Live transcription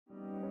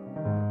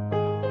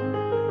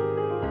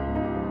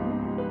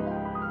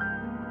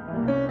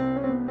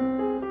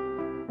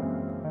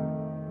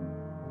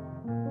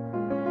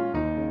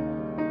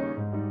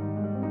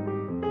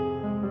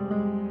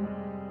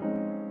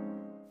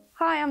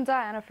Hi, I'm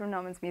Diana from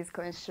Norman's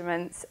Musical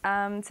Instruments.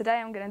 Today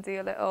I'm going to do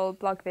a little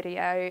blog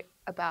video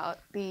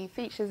about the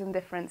features and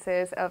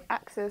differences of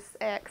Axus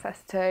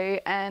AXS2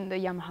 and the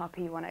Yamaha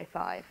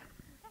P-105.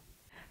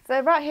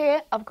 So right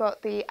here I've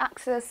got the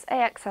Axus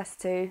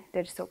AXS2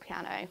 digital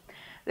piano.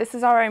 This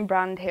is our own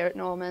brand here at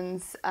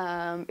Norman's.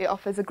 It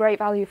offers a great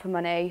value for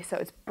money, so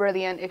it's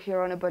brilliant if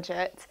you're on a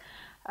budget.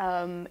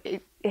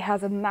 It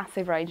has a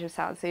massive range of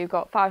sounds, so you've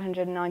got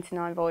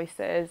 599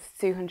 voices,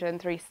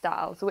 203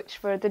 styles, which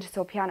for a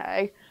digital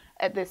piano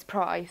at this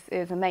price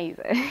is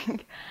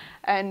amazing.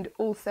 And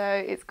also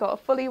it's got a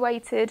fully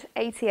weighted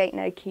 88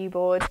 note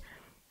keyboard,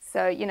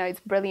 so you know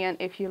it's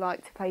brilliant if you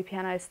like to play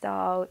piano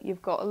style.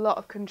 You've got a lot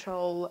of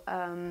control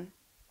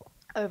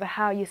over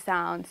how you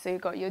sound, so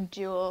you've got your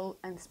dual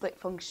and split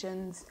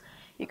functions.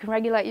 You can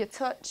regulate your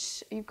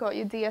touch, you've got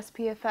your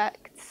DSP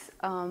effects,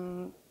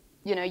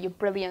 you know, your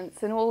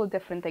brilliance and all the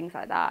different things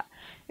like that.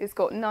 It's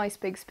got nice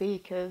big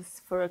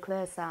speakers for a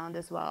clear sound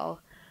as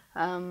well.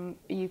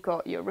 You've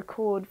got your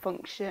record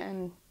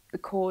function, the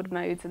chord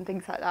modes and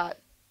things like that.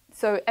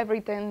 So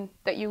everything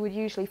that you would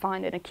usually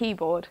find in a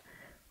keyboard,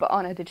 but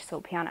on a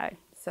digital piano.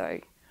 So,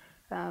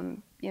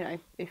 you know,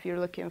 if you're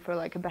looking for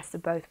like a best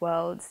of both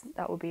worlds,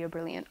 that would be a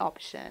brilliant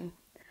option.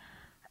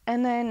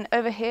 And then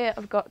over here,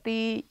 I've got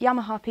the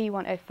Yamaha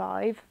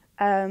P-105.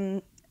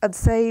 I'd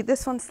say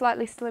this one's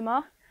slightly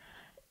slimmer.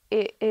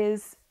 It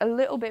is a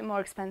little bit more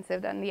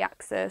expensive than the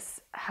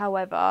Axus,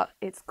 however,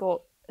 it's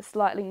got a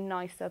slightly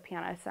nicer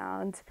piano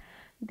sound.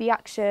 The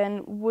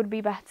action would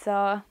be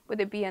better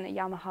with it being a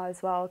Yamaha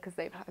as well, because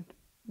they've had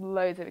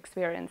loads of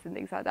experience and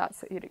things like that,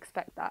 so you'd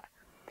expect that.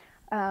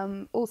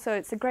 Also,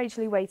 it's a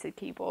greatly weighted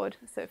keyboard,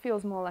 so it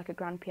feels more like a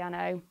grand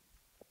piano.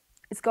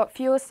 It's got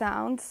fewer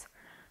sounds,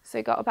 so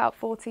you've got about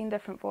 14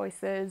 different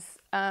voices.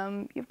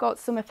 You've got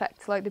some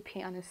effects like the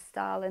piano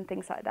style and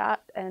things like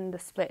that, and the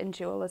split and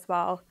dual as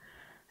well.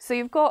 So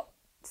you've got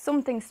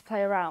some things to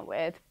play around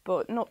with,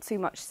 but not too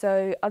much.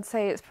 So I'd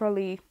say it's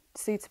probably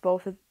suitable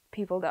for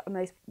people that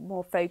are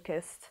more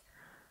focused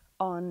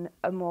on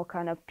a more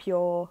kind of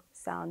pure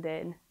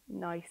sounding,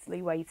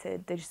 nicely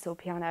weighted digital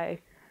piano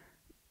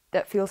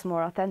that feels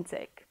more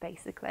authentic,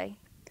 basically.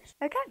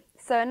 Okay,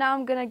 so now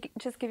I'm going to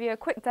just give you a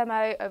quick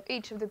demo of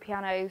each of the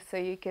pianos so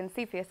you can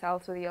see for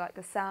yourselves whether you like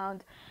the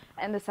sound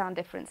and the sound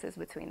differences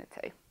between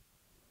the two.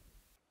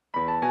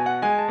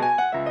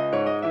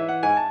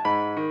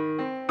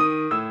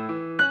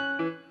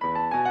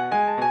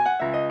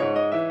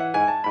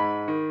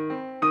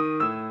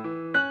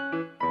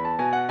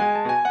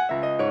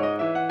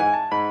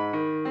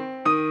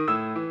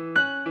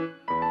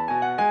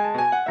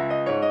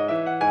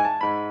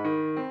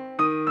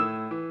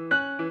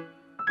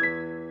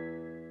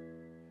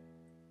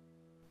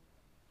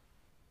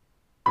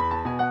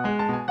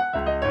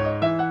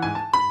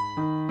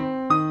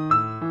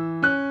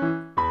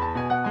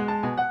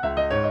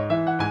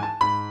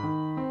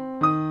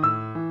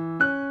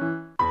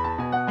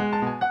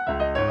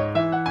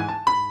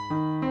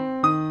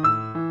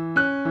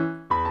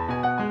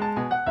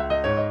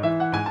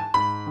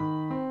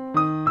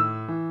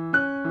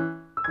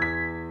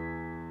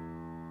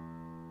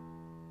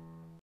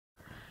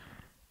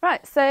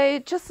 Right, so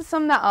just to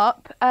sum that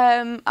up,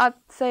 I'd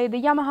say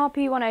the Yamaha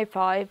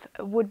P-105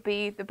 would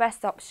be the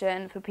best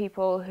option for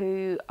people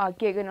who are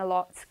gigging a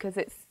lot, because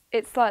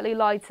it's slightly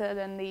lighter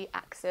than the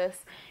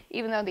Axus,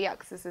 even though the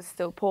Axus is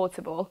still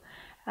portable.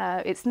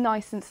 It's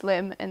nice and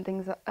slim and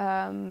things,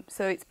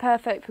 so it's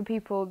perfect for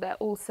people that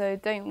also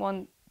don't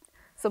want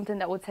something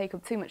that will take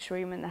up too much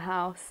room in the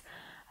house.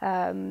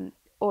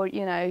 Or,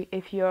 you know,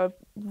 if you're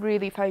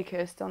really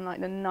focused on like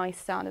the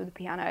nice sound of the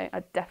piano,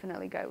 I'd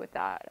definitely go with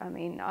that. I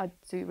mean, I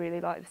do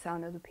really like the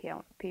sound of the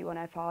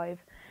P-105,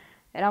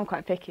 and I'm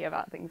quite picky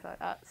about things like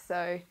that.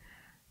 So,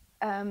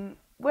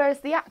 whereas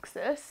the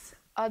Axus,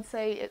 I'd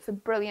say it's a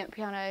brilliant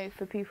piano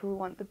for people who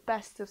want the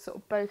best of sort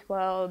of both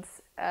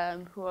worlds,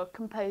 who are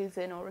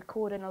composing or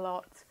recording a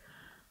lot,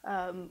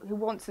 who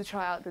want to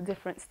try out the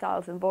different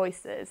styles and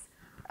voices.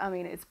 I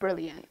mean, it's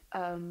brilliant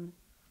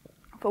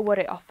for what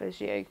it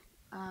offers you.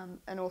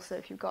 And also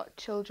if you've got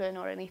children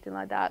or anything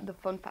like that, the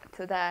fun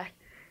factor there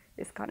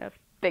is kind of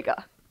bigger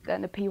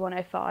than the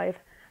P-105.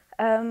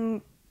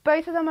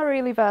 Both of them are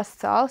really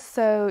versatile,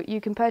 so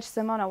you can purchase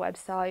them on our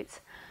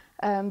website.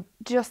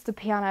 Just the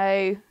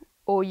piano,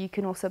 or you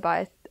can also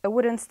buy a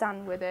wooden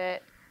stand with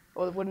it,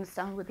 or the wooden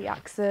stand with the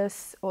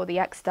Axus, or the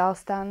X-style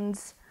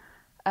stands.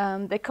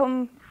 They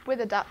come with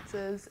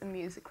adapters and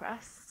music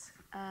rests,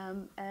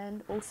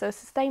 and also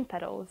sustain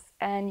pedals,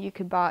 and you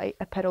could buy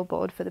a pedal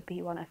board for the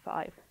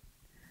P-105.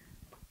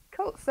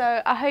 Cool,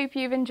 so I hope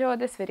you've enjoyed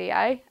this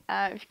video.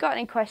 If you've got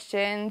any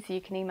questions, you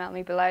can email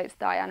me below. It's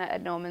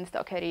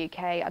diana@normans.co.uk.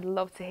 I'd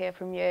love to hear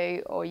from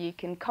you, or you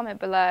can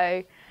comment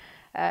below,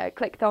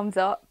 click thumbs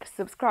up,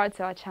 subscribe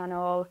to our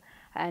channel,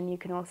 and you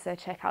can also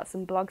check out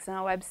some blogs on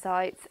our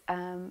website.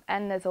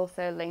 And there's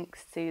also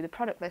links to the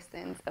product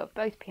listings of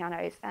both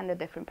pianos and the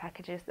different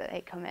packages that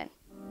they come in.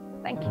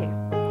 Thank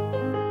you.